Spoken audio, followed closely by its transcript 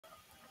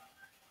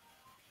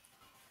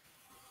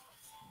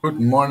Good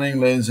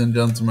morning, ladies and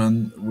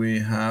gentlemen.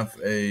 We have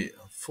a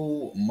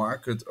full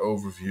market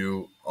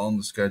overview on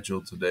the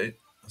schedule today.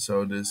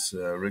 So, this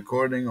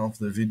recording of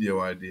the video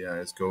idea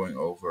is going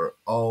over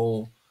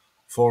all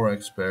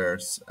forex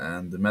pairs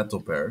and the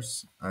metal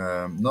pairs.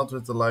 Not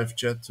with the live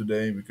chat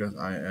today because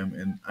I am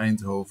in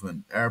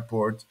Eindhoven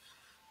airport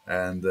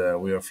and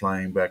we are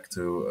flying back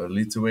to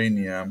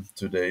Lithuania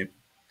today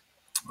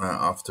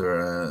after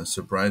a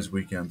surprise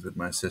weekend with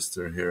my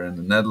sister here in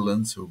the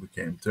Netherlands who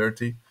became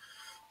 30.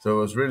 So it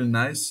was really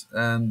nice.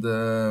 And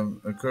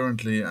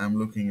currently, I'm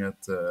looking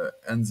at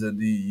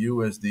NZD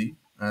USD.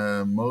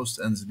 Most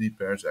NZD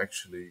pairs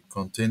actually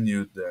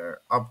continued their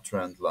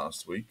uptrend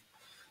last week.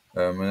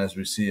 And as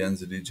we see,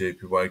 NZD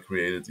JPY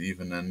created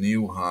even a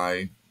new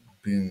high,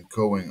 been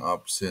going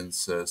up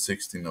since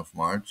 16th of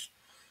March.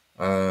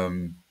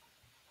 Um,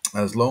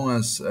 as long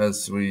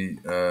as we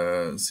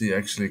see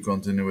actually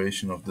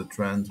continuation of the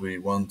trend, we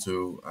want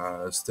to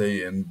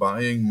stay in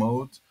buying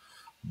mode,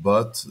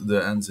 but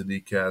the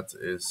NZD CAT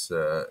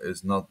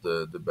is not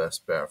the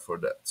best pair for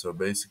that. So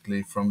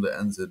basically, from the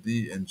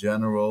NZD in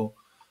general,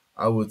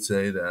 I would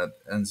say that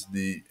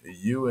NZD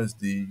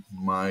USD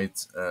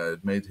might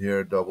it made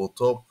here a double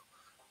top,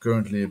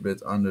 currently a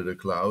bit under the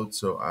cloud.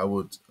 So I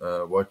would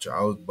watch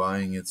out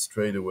buying it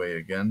straight away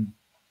again.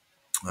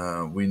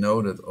 We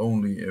know that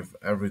only if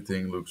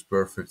everything looks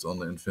perfect on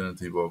the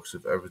infinity box,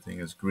 if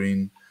everything is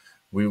green,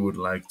 we would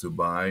like to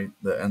buy.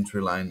 The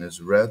entry line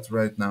is red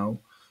right now,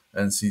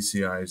 and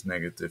CCI is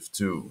negative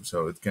too.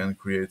 So it can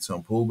create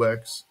some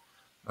pullbacks.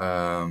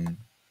 Um,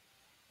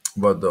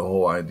 but the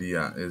whole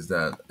idea is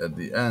that at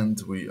the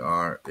end, we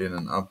are in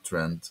an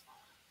uptrend.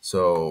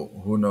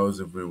 So who knows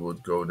if we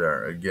would go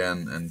there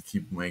again and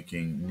keep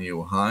making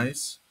new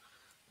highs.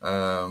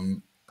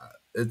 Um,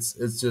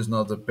 it's just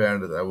not a pair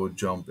that I would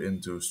jump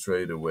into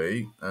straight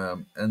away.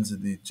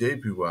 NZD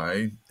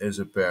JPY is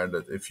a pair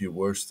that if you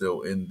were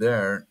still in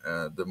there,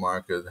 the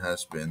market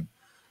has been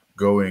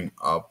going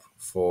up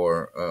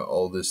for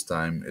all this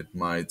time. It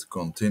might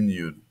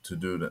continue to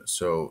do that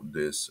so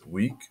this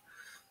week.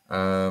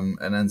 And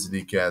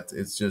NZD CAT,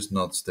 it's just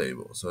not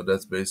stable. So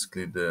that's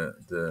basically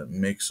the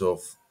mix of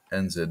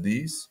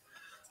NZDs.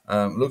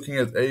 Looking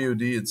at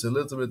AUD, it's a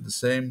little bit the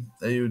same.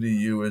 AUD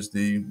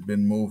USD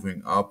been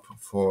moving up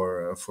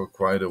for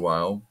quite a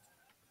while,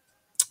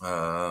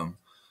 um,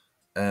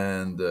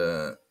 and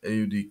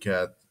AUD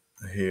CAD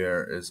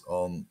here is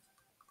on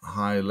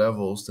high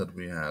levels that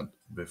we had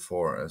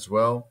before as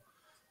well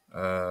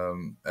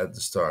at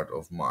the start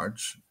of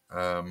March.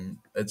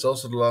 It's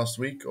also the last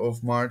week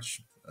of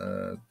March.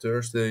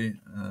 Thursday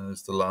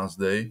is the last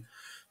day.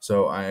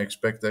 So I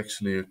expect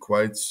actually a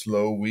quite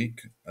slow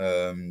week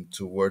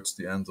towards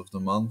the end of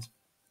the month.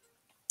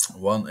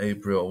 1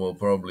 April will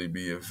probably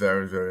be a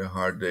very, very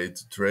hard day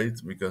to trade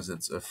because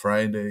it's a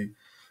Friday.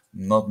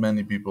 Not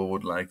many people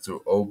would like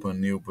to open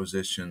new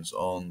positions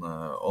on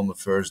the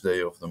first day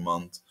of the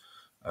month,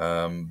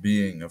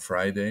 being a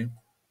Friday.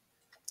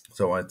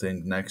 So I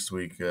think next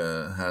week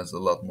has a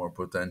lot more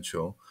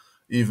potential,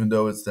 even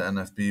though it's the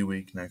NFP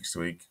week next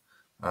week.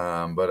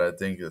 But I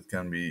think it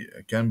can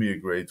be a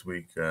great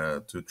week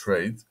to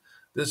trade.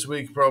 This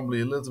week probably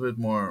a little bit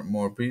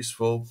more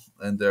peaceful,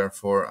 and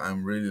therefore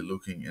I'm really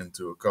looking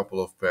into a couple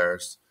of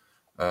pairs.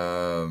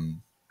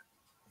 Um,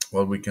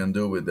 what we can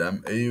do with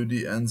them. AUD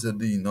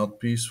NZD not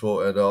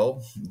peaceful at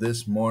all.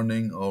 This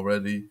morning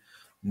already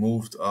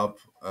moved up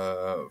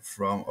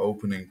from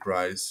opening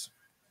price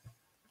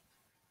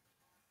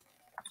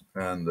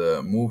and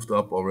moved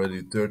up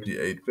already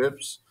 38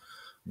 pips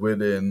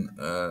within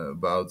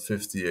about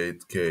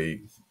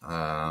 58k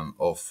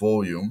of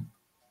volume.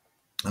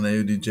 And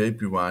AUD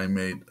JPY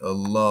made a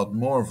lot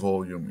more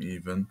volume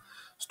even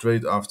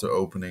straight after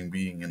opening,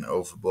 being in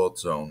overbought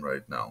zone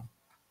right now.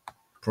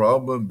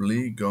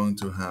 Probably going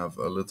to have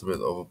a little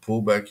bit of a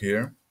pullback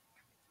here.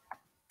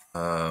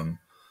 Um,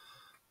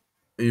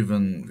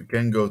 Even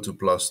can go to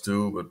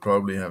 +2, but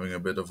probably having a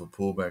bit of a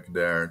pullback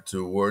there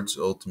towards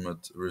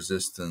ultimate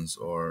resistance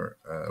or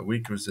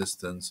weak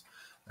resistance.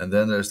 And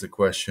then there's the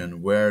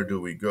question, where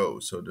do we go?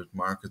 So the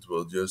market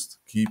will just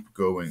keep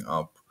going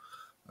up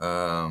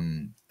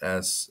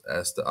as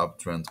the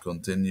uptrend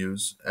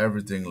continues.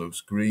 Everything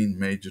looks green,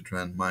 major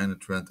trend, minor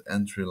trend,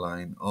 entry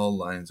line, all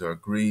lines are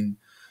green.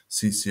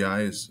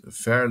 CCI is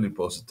fairly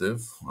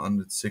positive,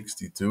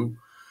 162.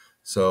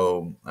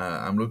 So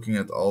I'm looking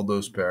at all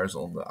those pairs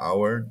on the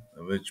hour,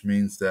 which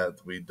means that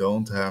we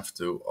don't have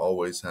to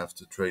always have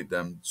to trade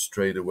them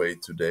straight away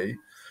today.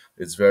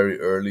 It's very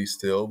early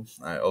still.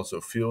 I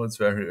also feel it's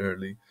very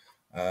early.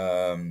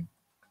 Um,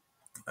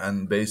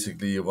 and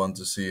basically, you want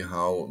to see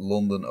how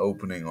London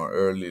opening or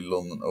early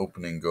London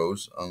opening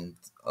goes,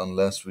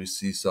 unless we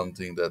see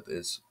something that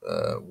is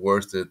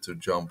worth it to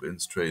jump in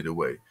straight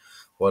away.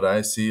 What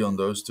I see on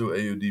those two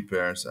AUD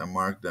pairs, I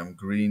mark them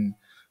green.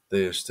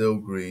 They are still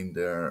green.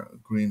 They're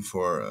green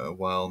for a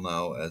while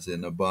now, as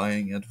in a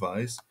buying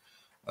advice.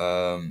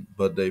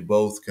 But they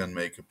both can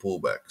make a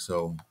pullback.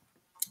 So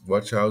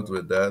watch out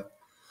with that.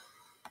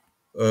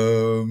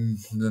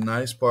 The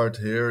nice part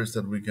here is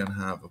that we can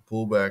have a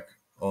pullback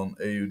on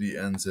AUD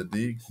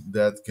NZD,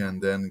 that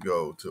can then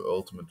go to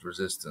ultimate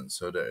resistance.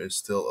 So there is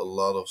still a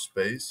lot of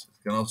space.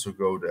 It can also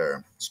go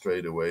there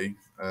straight away.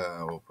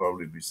 Will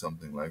probably be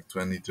something like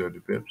 20, 30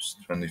 pips,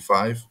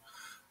 25.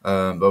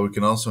 But we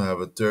can also have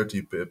a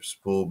 30 pips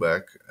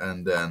pullback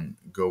and then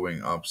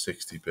going up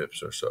 60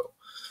 pips or so.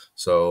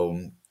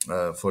 So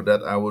for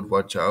that, I would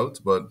watch out,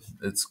 but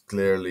it's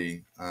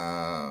clearly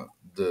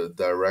the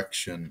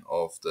direction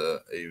of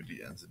the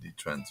AUD NZD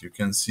trend. You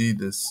can see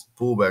this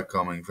pullback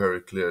coming very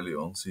clearly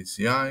on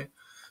CCI.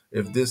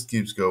 If this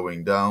keeps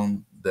going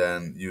down,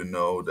 then you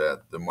know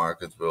that the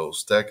market will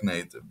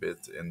stagnate a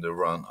bit in the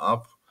run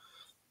up.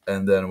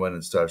 And then when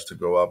it starts to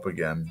go up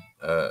again,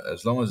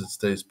 as long as it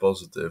stays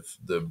positive,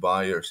 the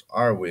buyers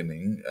are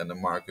winning and the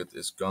market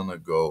is gonna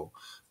go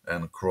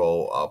and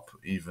crawl up,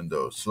 even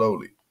though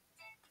slowly.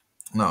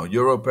 Now,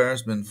 euro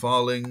pair's been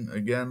falling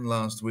again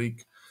last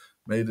week,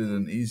 made it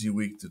an easy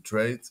week to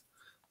trade.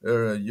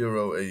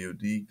 Euro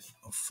AUD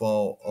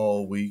fell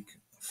all week.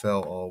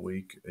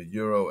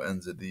 Euro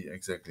NZD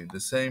exactly the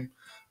same.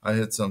 I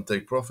had some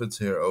take profits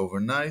here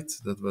overnight.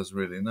 That was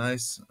really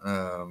nice.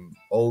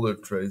 Older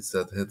trades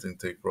that hitting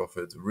take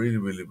profit, really,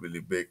 really,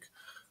 really big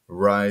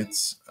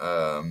rights.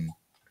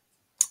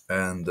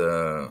 And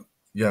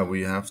yeah,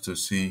 we have to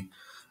see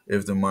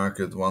if the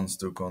market wants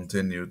to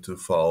continue to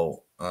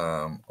fall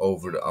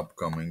over the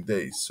upcoming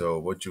days. So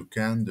what you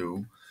can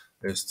do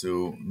is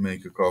to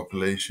make a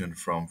calculation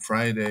from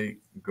Friday,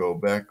 go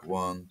back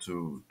 1,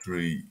 2,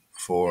 3,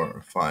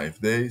 4, 5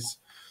 days.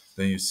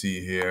 Then you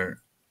see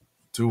here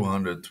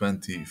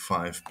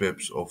 225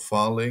 pips of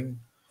falling.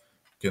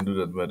 You can do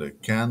that with a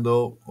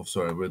candle, or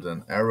sorry, with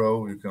an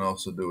arrow. You can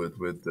also do it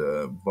with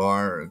the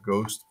bar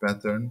ghost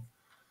pattern.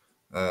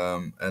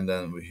 And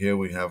then here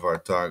we have our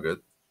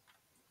target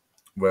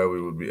where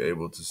we would be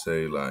able to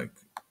say like,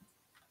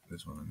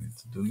 this one I need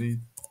to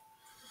delete.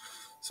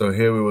 So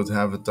here we would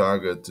have a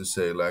target to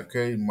say like,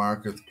 okay,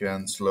 market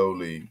can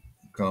slowly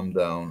come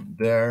down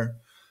there.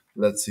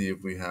 Let's see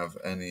if we have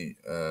any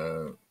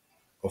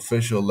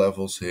official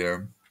levels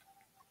here.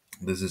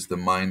 This is the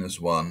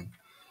 -1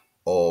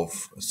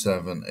 of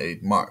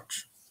 7-8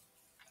 March.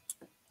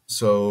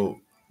 So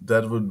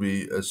that would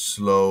be a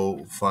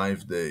slow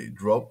 5-day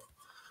drop.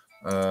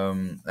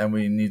 And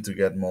we need to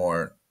get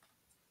more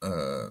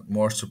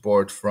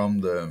support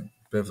from the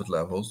pivot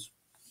levels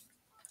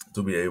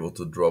to be able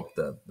to drop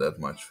that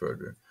much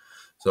further.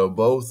 So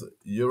both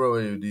Euro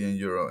AUD and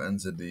Euro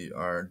NZD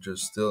are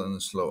just still in a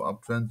slow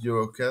uptrend.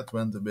 Euro CAD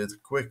went a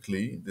bit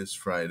quickly this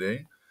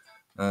Friday.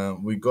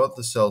 We got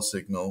the sell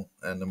signal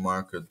and the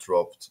market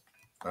dropped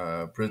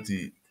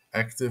pretty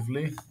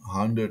actively,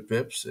 100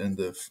 pips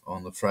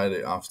on the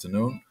Friday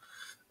afternoon,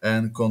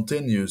 and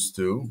continues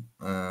to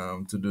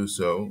do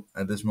so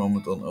at this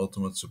moment on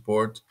ultimate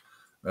support.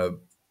 Uh,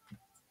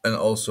 And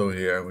also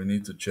here we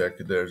need to check.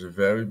 There's a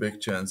very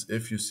big chance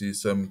if you see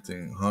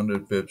something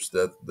 100 pips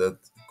that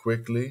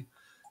quickly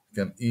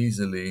can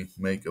easily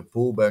make a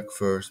pullback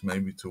first,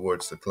 maybe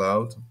towards the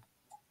cloud,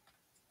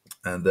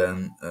 and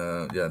then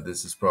yeah,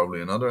 this is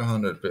probably another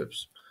 100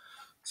 pips.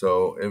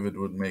 So if it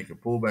would make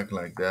a pullback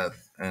like that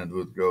and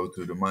would go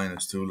to the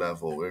 -2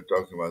 level, we're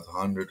talking about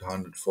 100,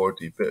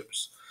 140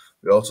 pips.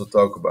 We also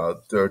talk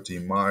about 30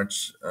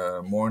 March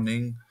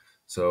morning.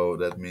 So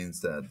that means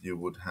that you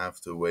would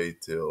have to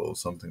wait till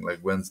something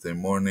like Wednesday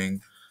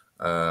morning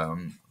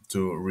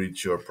to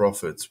reach your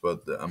profits.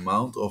 But the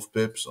amount of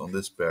pips on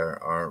this pair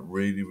are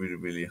really, really,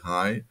 really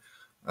high.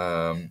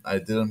 I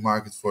didn't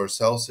mark it for a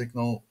sell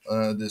signal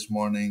this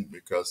morning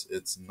because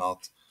it's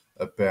not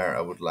a pair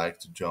I would like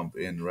to jump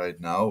in right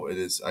now. It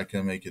is, I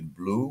can make it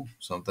blue.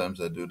 Sometimes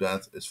I do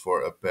that. It's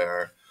for a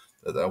pair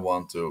that I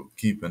want to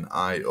keep an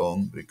eye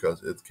on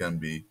because it can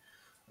be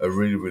a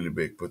really, really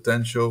big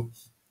potential.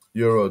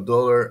 Euro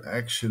dollar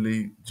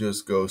actually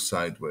just goes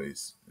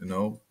sideways.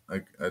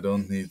 I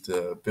don't need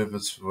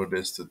pivots for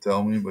this to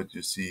tell me, but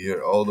you see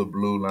here all the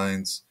blue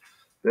lines,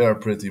 they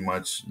are pretty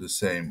much the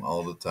same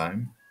all the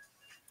time.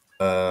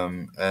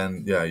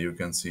 And yeah, you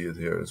can see it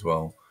here as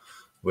well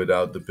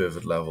without the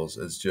pivot levels.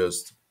 It's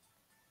just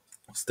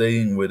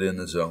staying within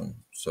a zone.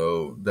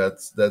 So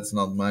that's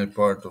not my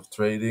part of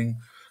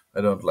trading.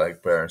 I don't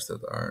like pairs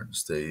that are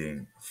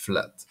staying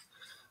flat.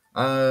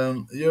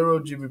 Euro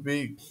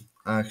GBP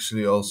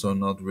actually also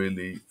not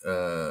really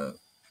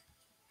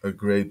a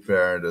great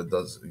pair that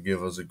does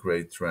give us a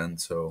great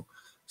trend. So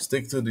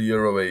stick to the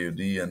Euro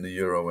AUD and the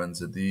Euro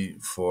NZD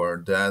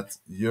for that.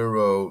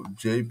 Euro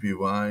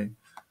JPY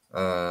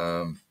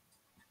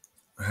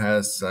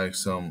has like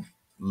some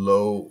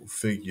low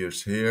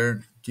figures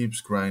here,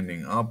 keeps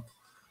grinding up,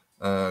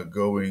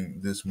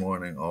 going this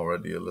morning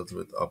already a little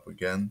bit up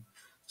again.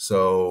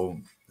 So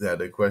yeah,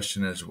 the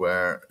question is,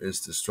 where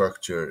is the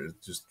structure?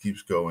 It just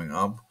keeps going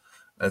up.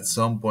 At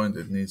some point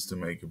it needs to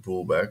make a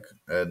pullback,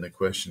 and the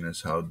question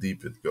is how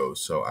deep it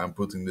goes. So I'm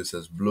putting this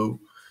as blue,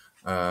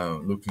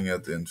 looking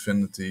at the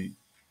infinity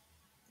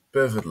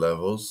pivot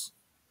levels.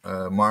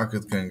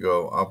 Market can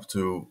go up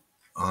to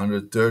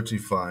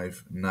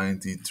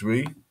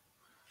 135.93.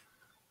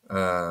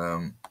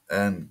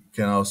 and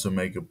can also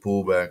make a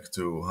pullback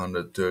to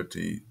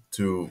 130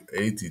 to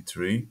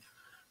 83.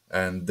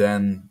 And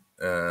then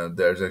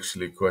there's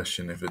actually a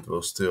question if it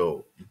will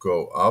still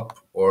go up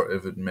or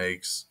if it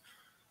makes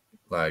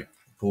like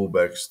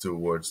pullbacks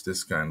towards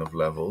this kind of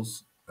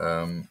levels,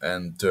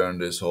 and turn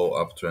this whole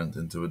uptrend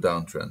into a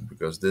downtrend,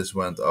 because this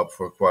went up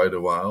for quite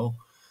a while.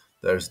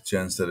 There's a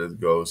chance that it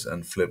goes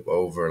and flip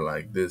over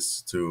like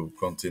this to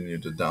continue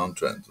the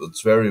downtrend.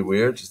 What's very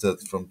weird is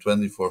that from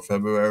 24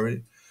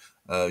 February,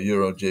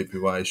 Euro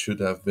JPY should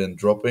have been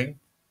dropping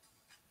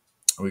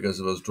because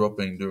it was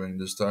dropping during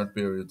the start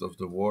period of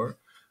the war,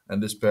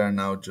 and this pair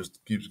now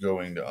just keeps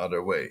going the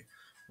other way,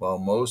 while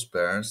most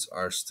pairs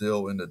are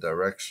still in the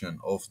direction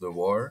of the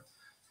war.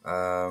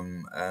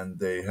 And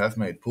they have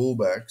made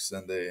pullbacks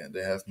and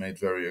they have made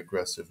very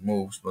aggressive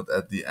moves, but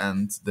at the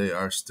end they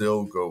are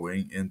still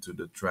going into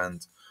the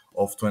trend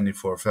of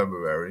 24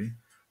 February.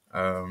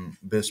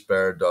 This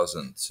pair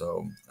doesn't,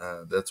 so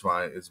that's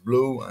why it's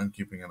blue. I'm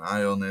keeping an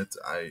eye on it.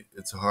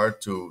 It's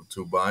hard to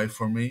buy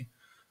for me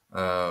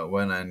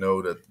when I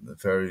know that a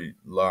very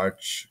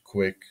large,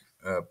 quick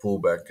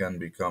pullback can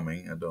be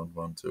coming. I don't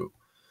want to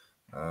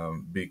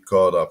be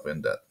caught up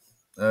in that.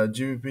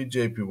 GBP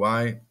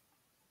JPY,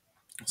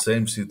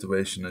 same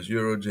situation as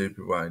Euro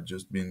JPY,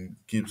 just been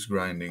keeps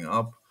grinding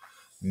up.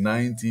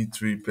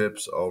 93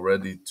 pips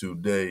already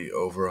today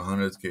over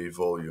 100k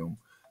volume,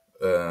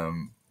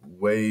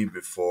 way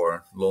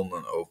before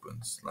London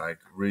opens, like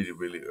really,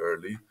 really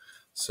early.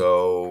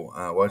 So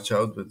watch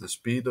out with the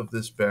speed of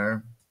this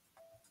pair,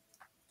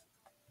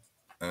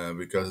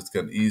 because it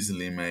can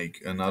easily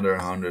make another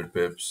 100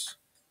 pips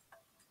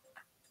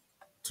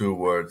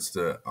towards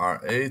the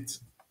R8.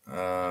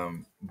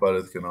 But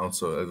it can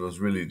also, it was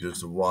really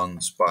just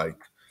one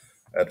spike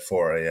at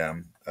 4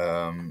 a.m.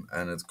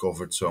 And it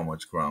covered so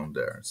much ground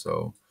there.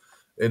 So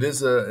it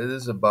is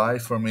a buy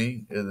for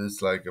me. It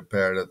is like a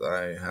pair that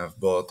I have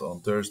bought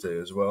on Thursday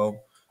as well,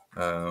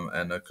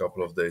 and a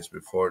couple of days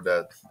before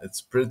that.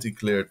 It's pretty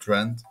clear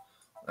trend.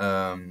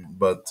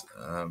 But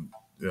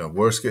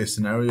worst case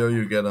scenario,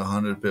 you get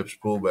 100 pips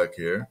pullback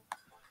here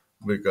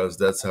because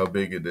that's how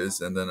big it is,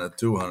 and then a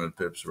 200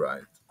 pips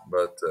right.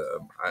 But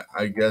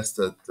I guess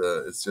that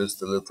it's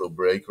just a little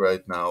break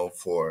right now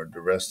for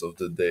the rest of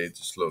the day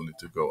to slowly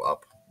to go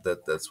up.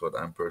 That's what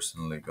I'm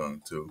personally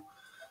going to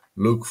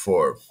look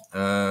for.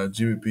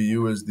 GBP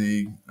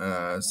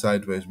USD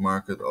sideways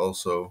market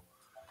also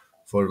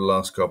for the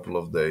last couple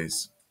of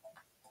days,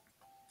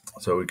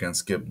 so we can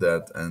skip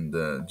that. And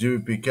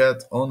GBP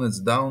CAD on its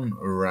down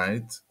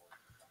right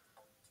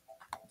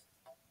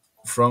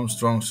from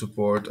strong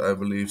support. I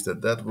believe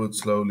that would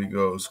slowly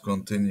goes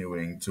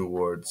continuing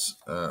towards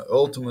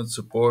ultimate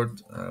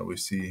support. We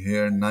see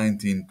here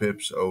 19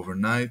 pips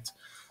overnight.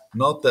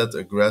 Not that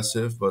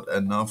aggressive, but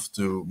enough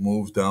to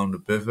move down the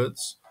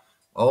pivots.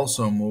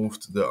 Also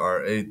moved the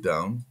R8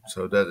 down,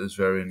 so that is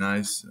very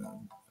nice.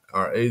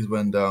 R8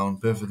 went down,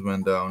 pivot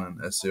went down, and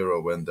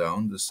S0 went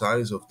down. The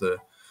size of the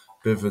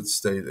pivot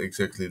stayed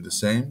exactly the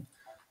same.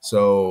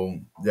 So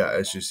yeah,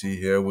 as you see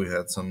here, we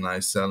had some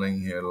nice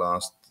selling here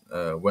last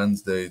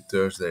Wednesday,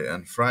 Thursday,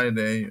 and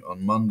Friday.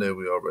 On Monday,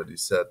 we already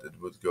said it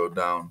would go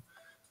down,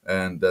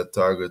 and that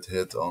target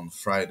hit on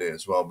Friday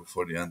as well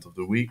before the end of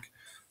the week.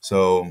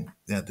 So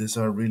yeah, these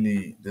are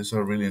really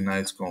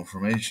nice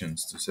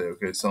confirmations to say,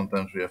 okay,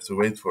 sometimes we have to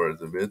wait for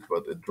it a bit,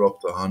 but it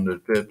dropped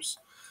 100 pips,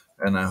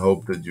 and I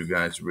hope that you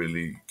guys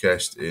really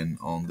cashed in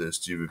on this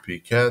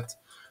GBP CAT.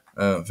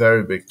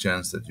 Very big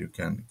chance that you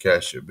can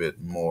cash a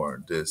bit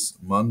more this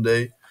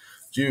Monday.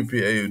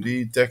 GBP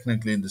AUD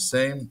technically the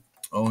same.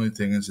 Only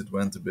thing is it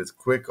went a bit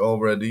quick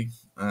already,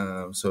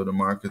 so the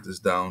market is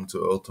down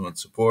to ultimate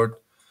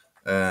support,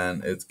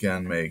 and it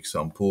can make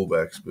some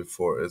pullbacks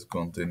before it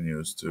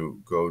continues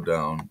to go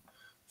down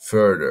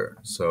further.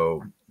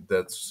 So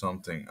that's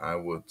something I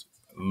would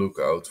look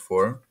out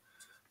for.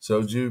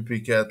 So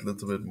GBP CAT a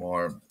little bit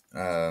more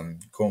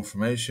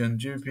confirmation.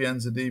 GBP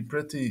NZD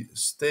pretty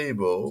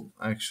stable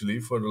actually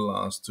for the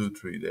last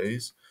 2-3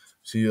 days.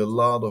 See a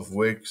lot of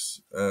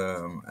wicks,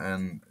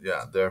 and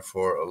yeah,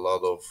 therefore a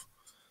lot of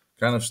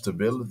kind of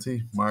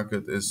stability.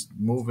 Market is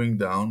moving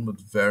down, but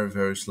very,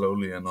 very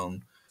slowly. And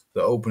on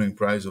the opening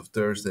price of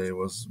Thursday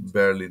was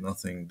barely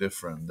nothing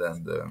different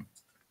than the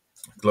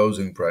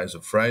closing price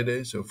of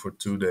Friday. So for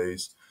 2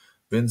 days,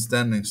 been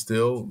standing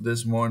still.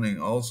 This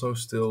morning also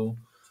still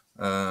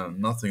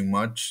nothing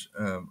much.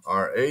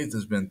 R8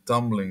 has been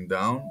tumbling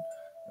down.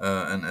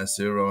 And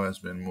S0 has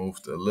been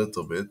moved a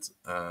little bit.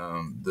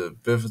 The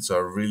pivots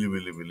are really,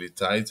 really, really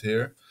tight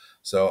here.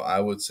 So I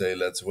would say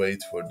let's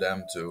wait for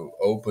them to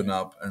open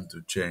up and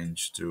to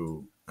change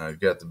to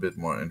get a bit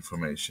more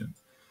information.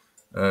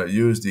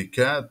 USD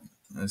CAD,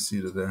 I see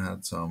that they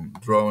had some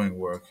drawing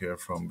work here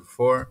from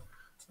before.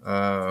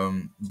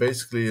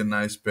 Basically a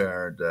nice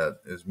pair that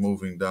is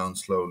moving down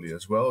slowly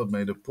as well. It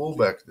made a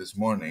pullback this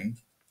morning.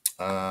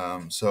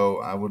 So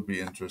I would be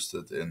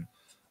interested in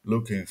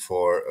looking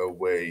for a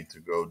way to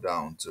go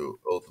down to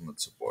ultimate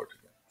support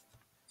again.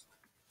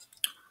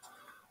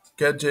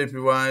 Cat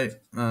JPY,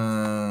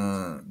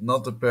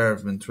 not a pair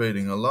I've been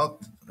trading a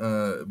lot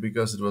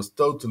because it was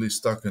totally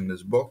stuck in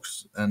this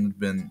box and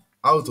been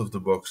out of the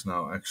box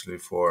now actually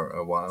for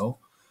a while.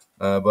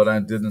 But I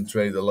didn't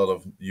trade a lot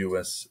of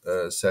US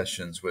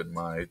sessions with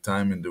my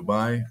time in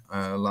Dubai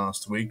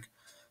last week.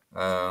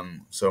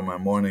 So my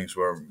mornings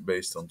were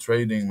based on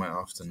trading, my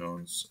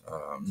afternoons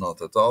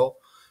not at all.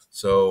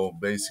 So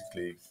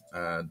basically,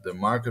 the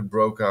market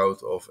broke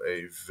out of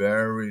a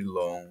very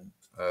long.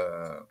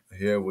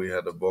 Here we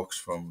had a box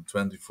from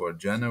 24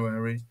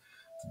 January,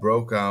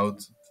 broke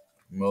out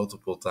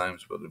multiple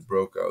times, but it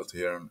broke out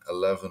here on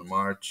 11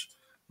 March,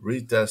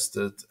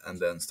 retested,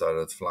 and then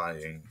started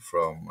flying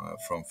from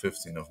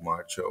 15th of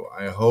March. So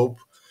I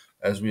hope,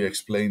 as we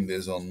explained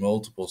this on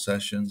multiple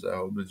sessions, I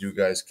hope that you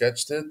guys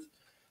catched it.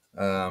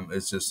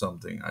 It's just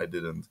something I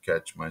didn't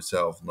catch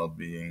myself, not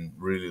being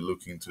really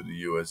looking to the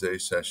USA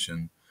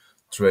session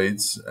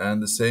trades.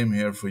 And the same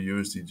here for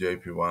USD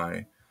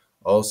JPY.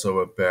 Also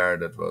a pair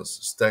that was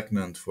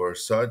stagnant for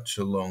such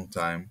a long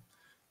time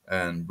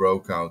and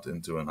broke out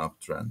into an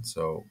uptrend.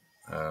 So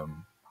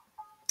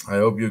I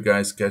hope you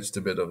guys catched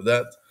a bit of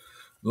that.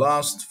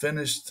 Last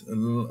finishing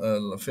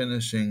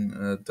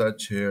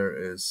touch here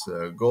is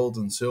gold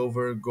and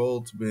silver.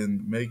 Gold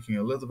been making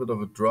a little bit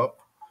of a drop.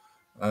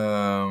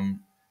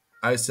 um,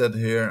 I said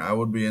here I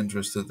would be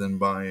interested in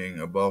buying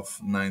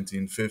above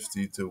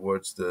 1950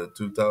 towards the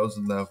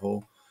 2000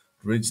 level.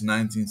 Reached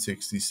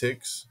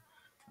 1966.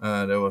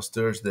 That was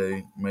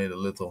Thursday, made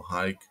a little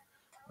hike.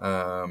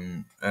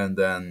 And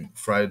then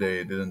Friday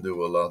it didn't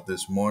do a lot.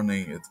 This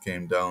morning it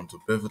came down to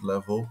pivot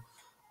level.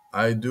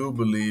 I do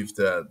believe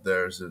that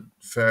there's a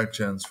fair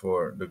chance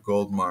for the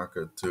gold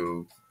market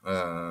to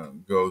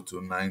go to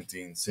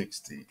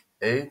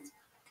 1968.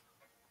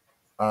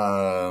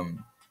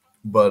 Um,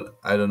 but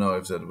I don't know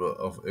if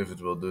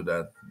it will do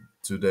that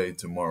today,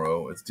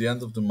 tomorrow. It's the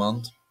end of the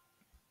month.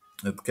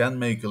 It can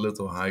make a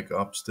little hike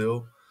up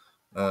still.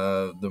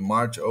 The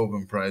March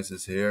open price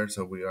is here,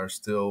 so we are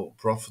still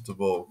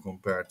profitable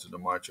compared to the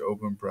March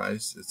open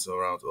price. It's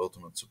around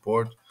ultimate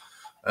support,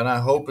 and I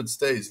hope it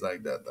stays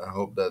like that. I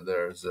hope that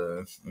there's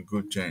a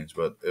good change,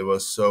 but it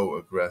was so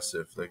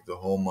aggressive, like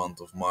the whole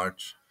month of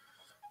March.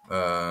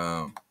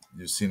 Uh,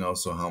 you've seen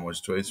also how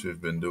much trades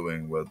we've been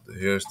doing, but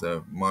here's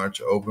the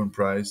March open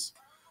price.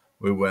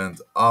 We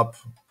went up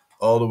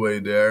all the way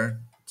there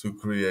to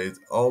create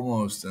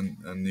almost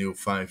a new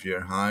 5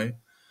 year high,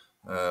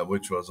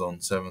 which was on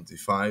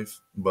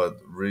 75, but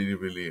really,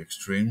 really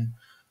extreme,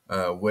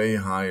 way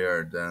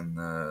higher than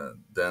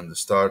the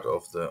start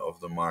of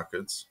the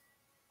markets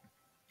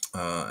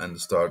and the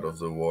start of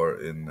the war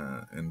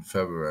in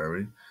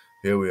February.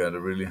 Here we had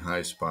a really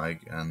high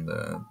spike, and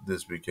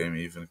this became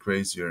even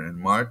crazier in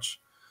March.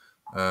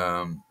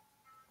 Um,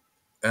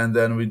 and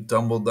then we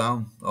tumbled down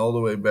all the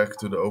way back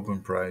to the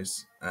open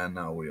price, and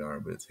now we are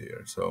a bit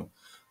here. So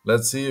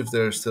let's see if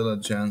there's still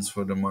a chance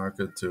for the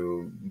market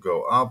to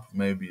go up.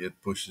 Maybe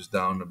it pushes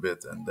down a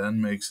bit and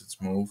then makes its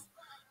move,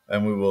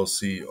 and we will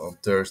see on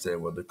Thursday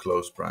what the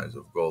close price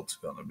of gold is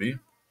going to be.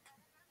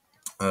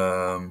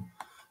 um,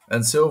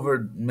 and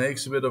silver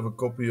makes a bit of a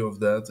copy of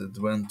that. It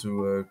went to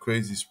a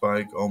crazy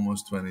spike,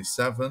 almost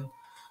 27,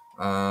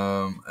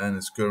 and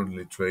it's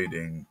currently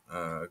trading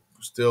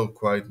still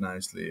quite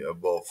nicely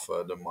above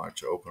the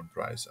March open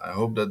price. I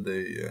hope that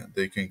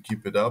they can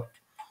keep it up,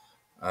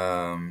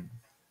 um,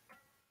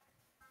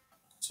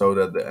 so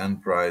that the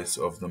end price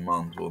of the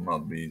month will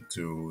not be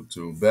too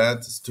bad.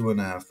 It's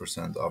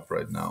 2.5% up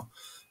right now.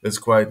 It's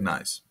quite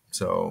nice.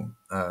 So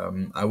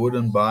I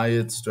wouldn't buy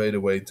it straight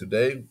away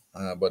today,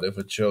 but if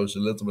it shows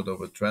a little bit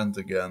of a trend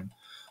again,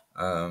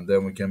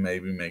 then we can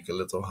maybe make a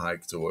little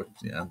hike towards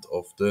the end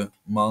of the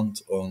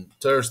month on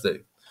Thursday.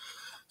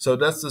 So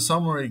that's the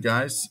summary,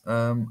 guys.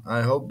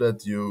 I hope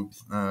that you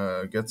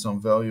get some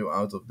value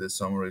out of this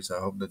summaries. I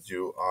hope that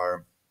you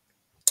are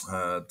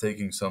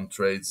taking some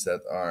trades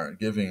that are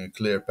giving a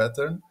clear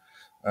pattern.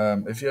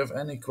 If you have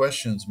any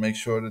questions, make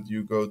sure that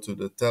you go to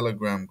the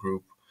Telegram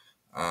group,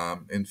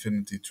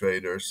 Infinity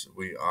Traders.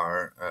 We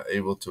are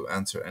able to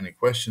answer any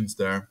questions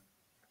there.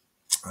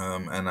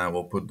 And I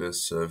will put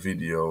this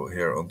video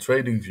here on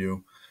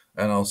TradingView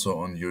and also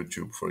on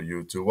YouTube for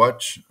you to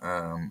watch.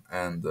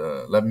 And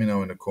let me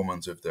know in the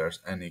comments if there's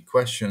any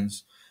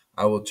questions.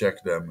 I will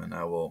check them and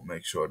I will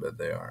make sure that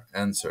they are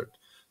answered.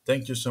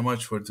 Thank you so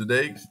much for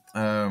today.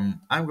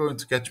 I'm going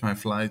to catch my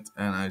flight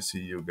and I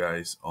see you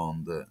guys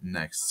on the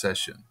next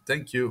session.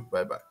 Thank you.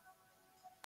 Bye bye.